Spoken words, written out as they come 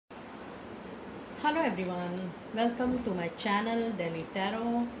Hello everyone, welcome to my channel Delhi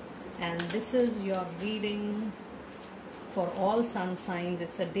Tarot, and this is your reading for all sun signs.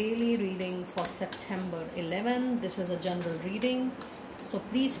 It's a daily reading for September 11. This is a general reading, so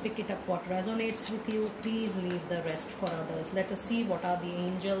please pick it up what resonates with you. Please leave the rest for others. Let us see what are the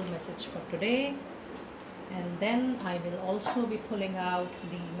angel message for today, and then I will also be pulling out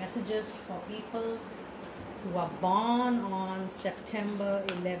the messages for people who are born on September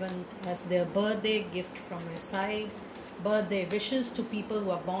 11th as their birthday gift from my side. Birthday wishes to people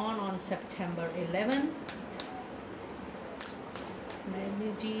who are born on September 11th.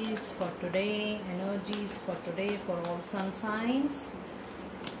 Energies for today, for all sun signs.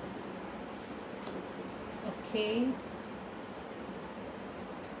 Okay.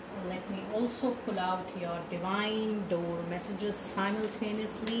 Let me also pull out your divine door messages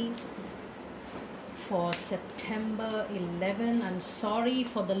simultaneously. For September 11, I'm sorry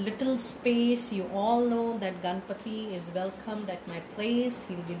for the little space. You all know that Ganpati is welcomed at my place.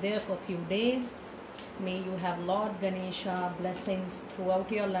 He'll be there for a few days. May you have Lord Ganesha blessings throughout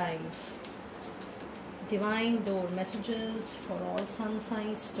your life. Divine door messages for all sun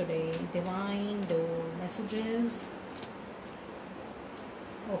signs today. Divine door messages.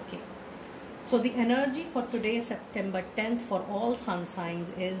 Okay. So the energy for today, September 10th, for all sun signs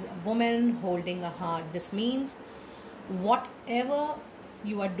is a woman holding a heart. This means whatever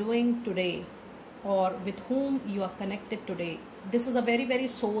you are doing today or with whom you are connected today, this is a very, very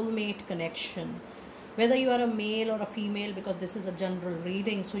soulmate connection. Whether you are a male or a female, because this is a general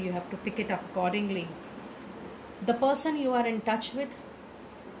reading, so you have to pick it up accordingly. The person you are in touch with,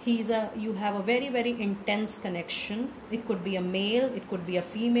 you have a very, very intense connection. It could be a male, it could be a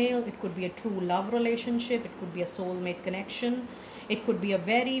female, it could be a true love relationship, it could be a soulmate connection, it could be a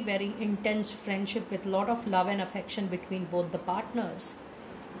very, very intense friendship with a lot of love and affection between both the partners.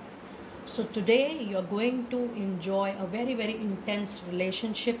 So today you are going to enjoy a very, very intense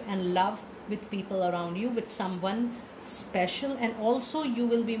relationship and love with people around you, with someone special, and also you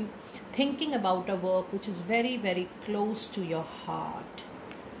will be thinking about a work which is very, very close to your heart.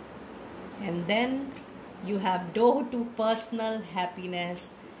 And then you have door to personal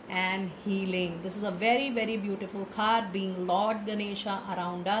happiness and healing. This is a very, very beautiful card, being Lord Ganesha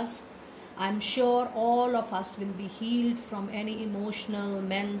around us. I'm sure all of us will be healed from any emotional,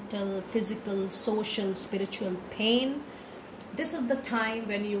 mental, physical, social, spiritual pain. This is the time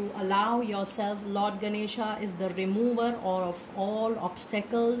when you allow yourself. Lord Ganesha is the remover of all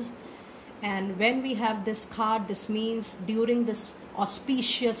obstacles. And when we have this card, this means during this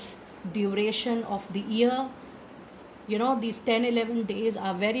auspicious duration of the year, you know, these 10-11 days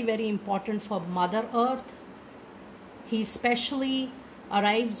are very, very important for Mother Earth. He specially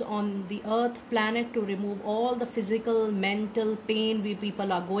arrives on the Earth planet to remove all the physical, mental pain we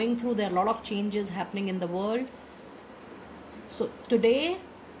people are going through. There are a lot of changes happening in the world. So today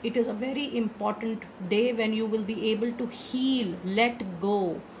it is a very important day when you will be able to heal, let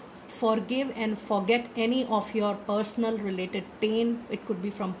go, forgive and forget any of your personal related pain. It could be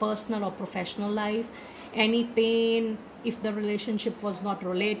from personal or professional life. Any pain, if the relationship was not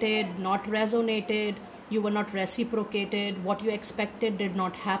related, not resonated, you were not reciprocated, what you expected did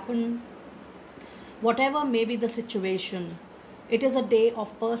not happen. Whatever may be the situation, it is a day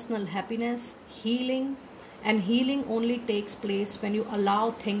of personal happiness, healing, and healing only takes place when you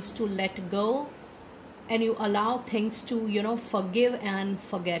allow things to let go. And you allow things to, forgive and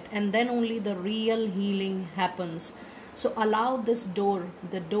forget. And then only the real healing happens. So allow this door,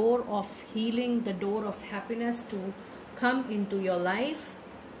 the door of healing, the door of happiness to come into your life.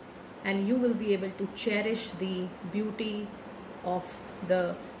 And you will be able to cherish the beauty of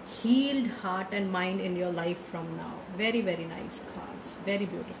the healed heart and mind in your life from now. Very, very nice cards. Very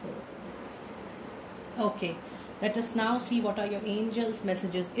beautiful. Okay, let us now see what are your angels'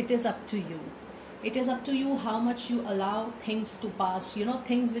 messages. It is up to you. It is up to you how much you allow things to pass,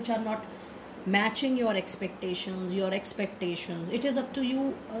 things which are not matching your expectations. It is up to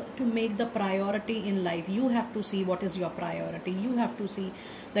you to make the priority in life. You have to see what is your priority. You have to see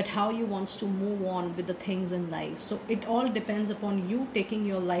that how you want to move on with the things in life. So it all depends upon you taking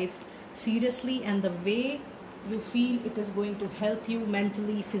your life seriously and the way you feel it is going to help you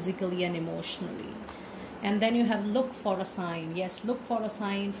mentally, physically and emotionally. And then you have look for a sign. Yes, look for a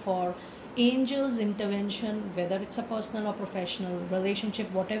sign for angels' intervention, whether it's a personal or professional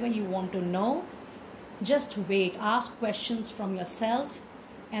relationship, whatever you want to know. Just wait, ask questions from yourself,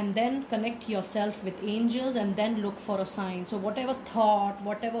 and then connect yourself with angels, and then look for a sign. So whatever thought,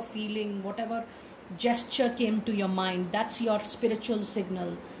 whatever feeling, whatever gesture came to your mind, that's your spiritual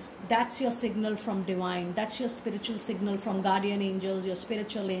signal That's your signal from divine. That's your spiritual signal from guardian angels, your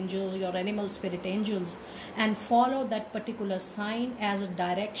spiritual angels, your animal spirit angels. And follow that particular sign as a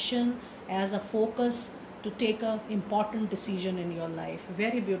direction, as a focus to take an important decision in your life.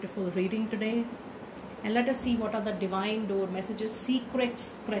 Very beautiful reading today. And let us see what are the divine door messages. Secret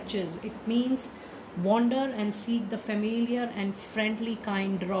scratches. It means wander and seek the familiar and friendly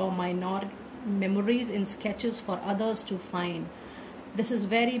kind. Draw minor memories in sketches for others to find. This is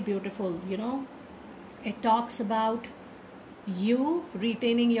very beautiful, you know. It talks about you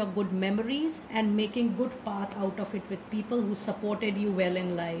retaining your good memories and making good path out of it with people who supported you well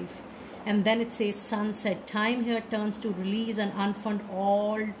in life. And then it says sunset. Time here turns to release and unfund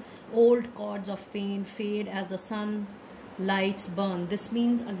all old cords of pain, fade as the sun lights burn. This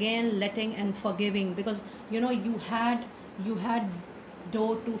means again letting and forgiving, because you know you had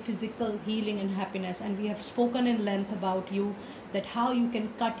door to physical healing and happiness, and we have spoken in length about you, that how you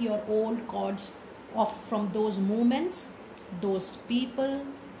can cut your old cords off from those moments, those people,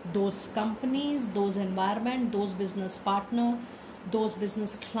 those companies, those environment, those business partner, those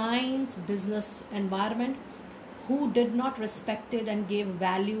business clients, business environment who did not respect it and gave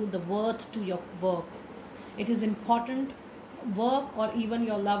value, the worth to your work. It is important, work or even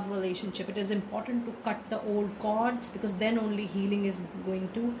your love relationship, it is important to cut the old cords, because then only healing is going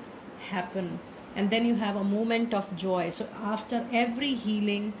to happen. And then you have a moment of joy. So after every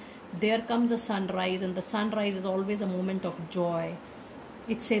healing there comes a sunrise, and the sunrise is always a moment of joy.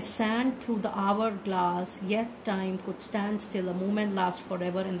 It says sand through the hourglass, yet time could stand still, a moment lasts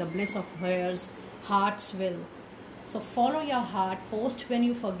forever in the bliss of hers heart's will. So follow your heart, post when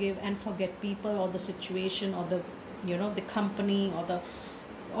you forgive and forget people or the situation or the, you know, the company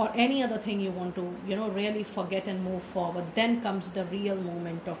or any other thing you want to, you know, really forget and move forward. Then comes the real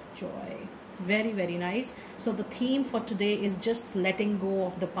moment of joy. Very, very nice. So the theme for today is just letting go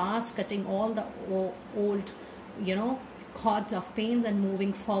of the past, cutting all the old, you know, cords of pains and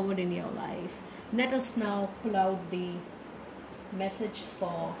moving forward in your life. Let us now pull out the message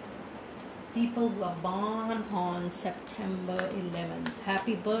for people who are born on September 11th.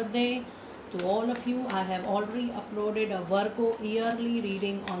 Happy birthday to all of you. I have already uploaded a Virgo yearly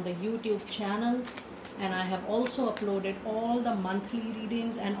reading on the YouTube channel, and I have also uploaded all the monthly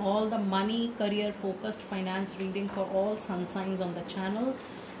readings and all the money, career focused finance reading for all sun signs on the channel.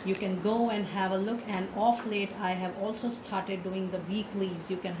 You can go and have a look, and off late I have also started doing the weeklies.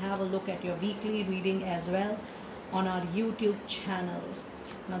 You can have a look at your weekly reading as well on our YouTube channel.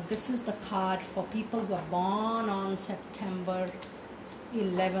 Now this is the card for people who are born on September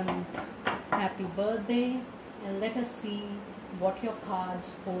 11th. Happy birthday, and let us see what your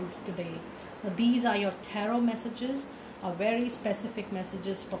cards hold today. Now these are your tarot messages, are very specific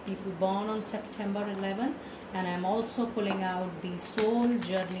messages for people born on September 11th, and I'm also pulling out the soul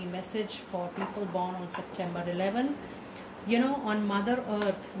journey message for people born on September 11th. You know, on Mother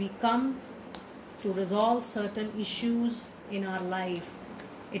Earth we come to resolve certain issues in our life.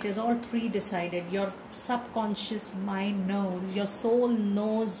 It is all pre-decided. Your subconscious mind knows, your soul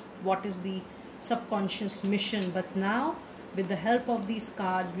knows what is the subconscious mission. But now, with the help of these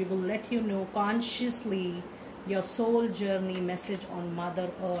cards, we will let you know consciously your soul journey message on Mother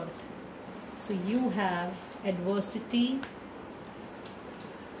Earth. So you have adversity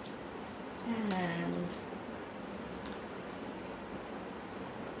and,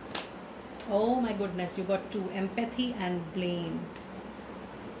 oh my goodness, you got two, empathy and blame.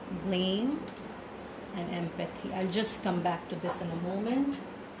 Blame and empathy. I'll just come back to this in a moment.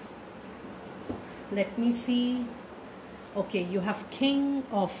 Let me see. Okay, you have King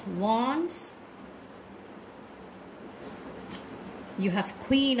of Wands. You have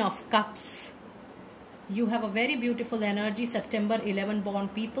Queen of Cups. You have a very beautiful energy, September 11 born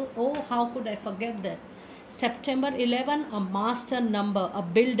people. Oh, how could I forget that? September 11, a master number, a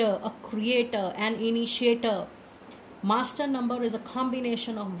builder, a creator, an initiator. Master number is a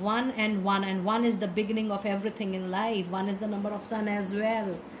combination of 1 and 1, and 1 is the beginning of everything in life. 1 is the number of sun as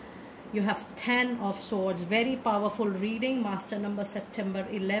well. You have 10 of swords. Very powerful reading. Master number September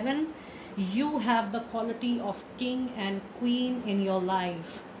 11. You have the quality of king and queen in your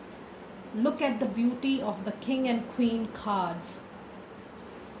life. Look at the beauty of the king and queen cards.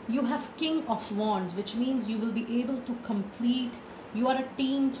 You have King of Wands, which means you will be able to complete. You are a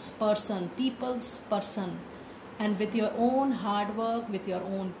team's person, people's person. And with your own hard work, with your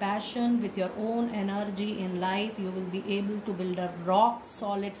own passion, with your own energy in life, you will be able to build a rock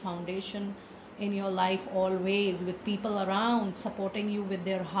solid foundation in your life always, with people around supporting you with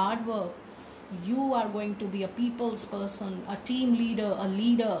their hard work. You are going to be a people's person, a team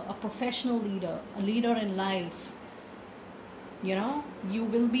leader, a professional leader, a leader in life. You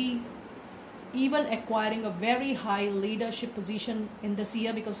will be even acquiring a very high leadership position in this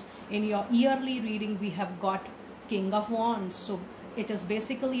year, because in your yearly reading we have got King of Wands. So it is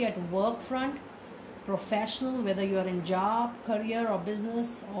basically at work front, professional, whether you are in job, career or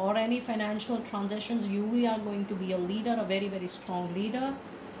business or any financial transactions, you are going to be a leader, a very, very strong leader.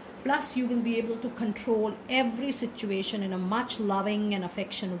 Plus you will be able to control every situation in a much loving and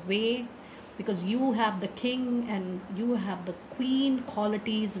affectionate way, because you have the king and you have the queen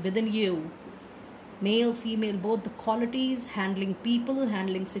qualities within you. Male, female, both the qualities, handling people,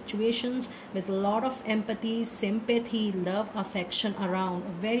 handling situations with a lot of empathy, sympathy, love, affection around.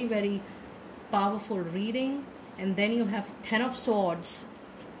 A very, very powerful reading. And then you have Ten of Swords.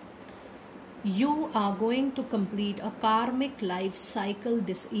 You are going to complete a karmic life cycle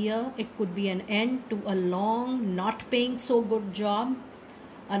this year. It could be an end to a long not paying so good job,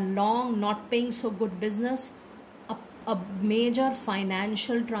 a long not paying so good business, a major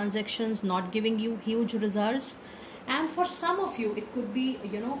financial transactions not giving you huge results. And for some of you it could be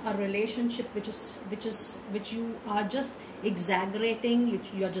a relationship which you are just exaggerating, which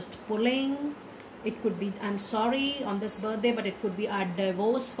you are just pulling. It could be, I'm sorry on this birthday, but it could be a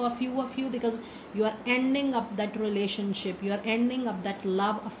divorce for a few of you, because you are ending up that relationship, you are ending up that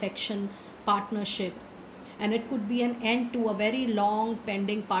love, affection, partnership. And it could be an end to a very long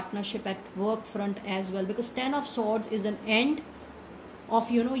pending partnership at work front as well, because Ten of Swords is an end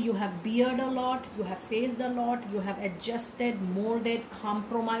of, you have beared a lot, you have faced a lot, you have adjusted, molded,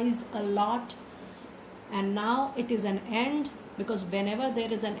 compromised a lot, and now it is an end. Because whenever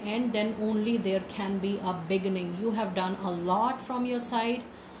there is an end, then only there can be a beginning. You have done a lot from your side,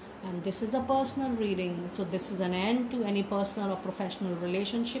 and this is a personal reading, so this is an end to any personal or professional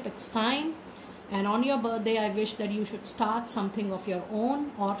relationship. It's time. And on your birthday, I wish that you should start something of your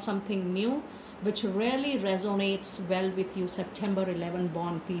own or something new, which really resonates well with you, September 11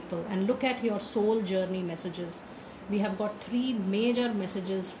 born people. And look at your soul journey messages. We have got 3 major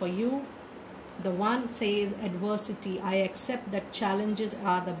messages for you. The one says adversity. I accept that challenges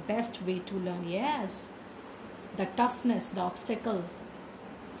are the best way to learn. Yes, the toughness, the obstacle,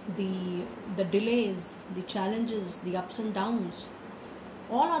 the delays, the challenges, the ups and downs,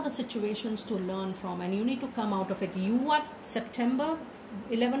 all are the situations to learn from, and you need to come out of it. You are September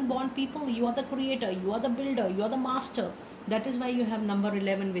 11 born people. You are the creator, you are the builder, you are the master. That is why you have number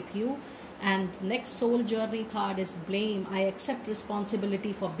 11 with you. And next soul journey card is blame. I accept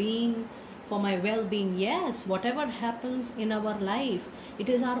responsibility for my well-being. Yes, whatever happens in our life, it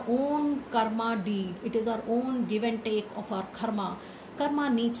is our own karma deed. It is our own give and take of our karma. Karma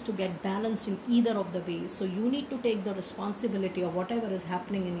needs to get balanced in either of the ways. So you need to take the responsibility of whatever is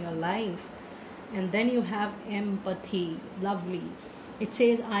happening in your life. And then you have empathy. Lovely. It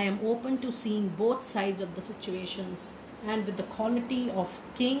says, I am open to seeing both sides of the situations. And with the quality of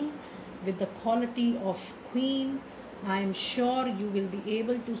king, with the quality of queen, I am sure you will be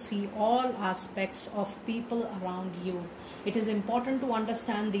able to see all aspects of people around you. It is important to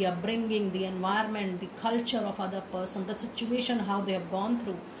understand the upbringing, the environment, the culture of other person, the situation, how they have gone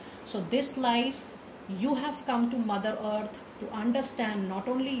through. So this life, you have come to Mother Earth to understand not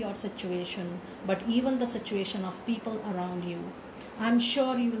only your situation, but even the situation of people around you. I'm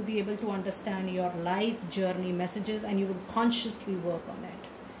sure you will be able to understand your life journey messages, and you will consciously work on it.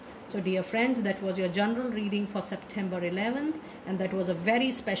 So dear friends, that was your general reading for September 11th, and that was a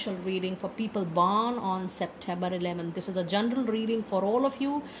very special reading for people born on September 11th. This is a general reading for all of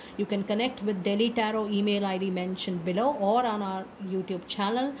you. You can connect with Delhi Tarot email ID mentioned below or on our YouTube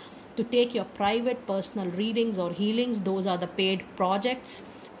channel to take your private personal readings or healings. Those are the paid projects,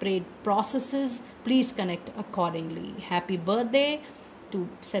 paid processes. Please connect accordingly. Happy birthday to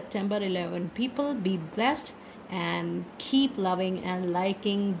September 11 people. Be blessed and keep loving and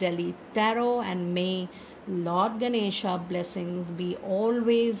liking Delhi Tarot, and may Lord Ganesha blessings be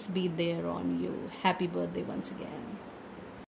always be there on you. Happy birthday once again.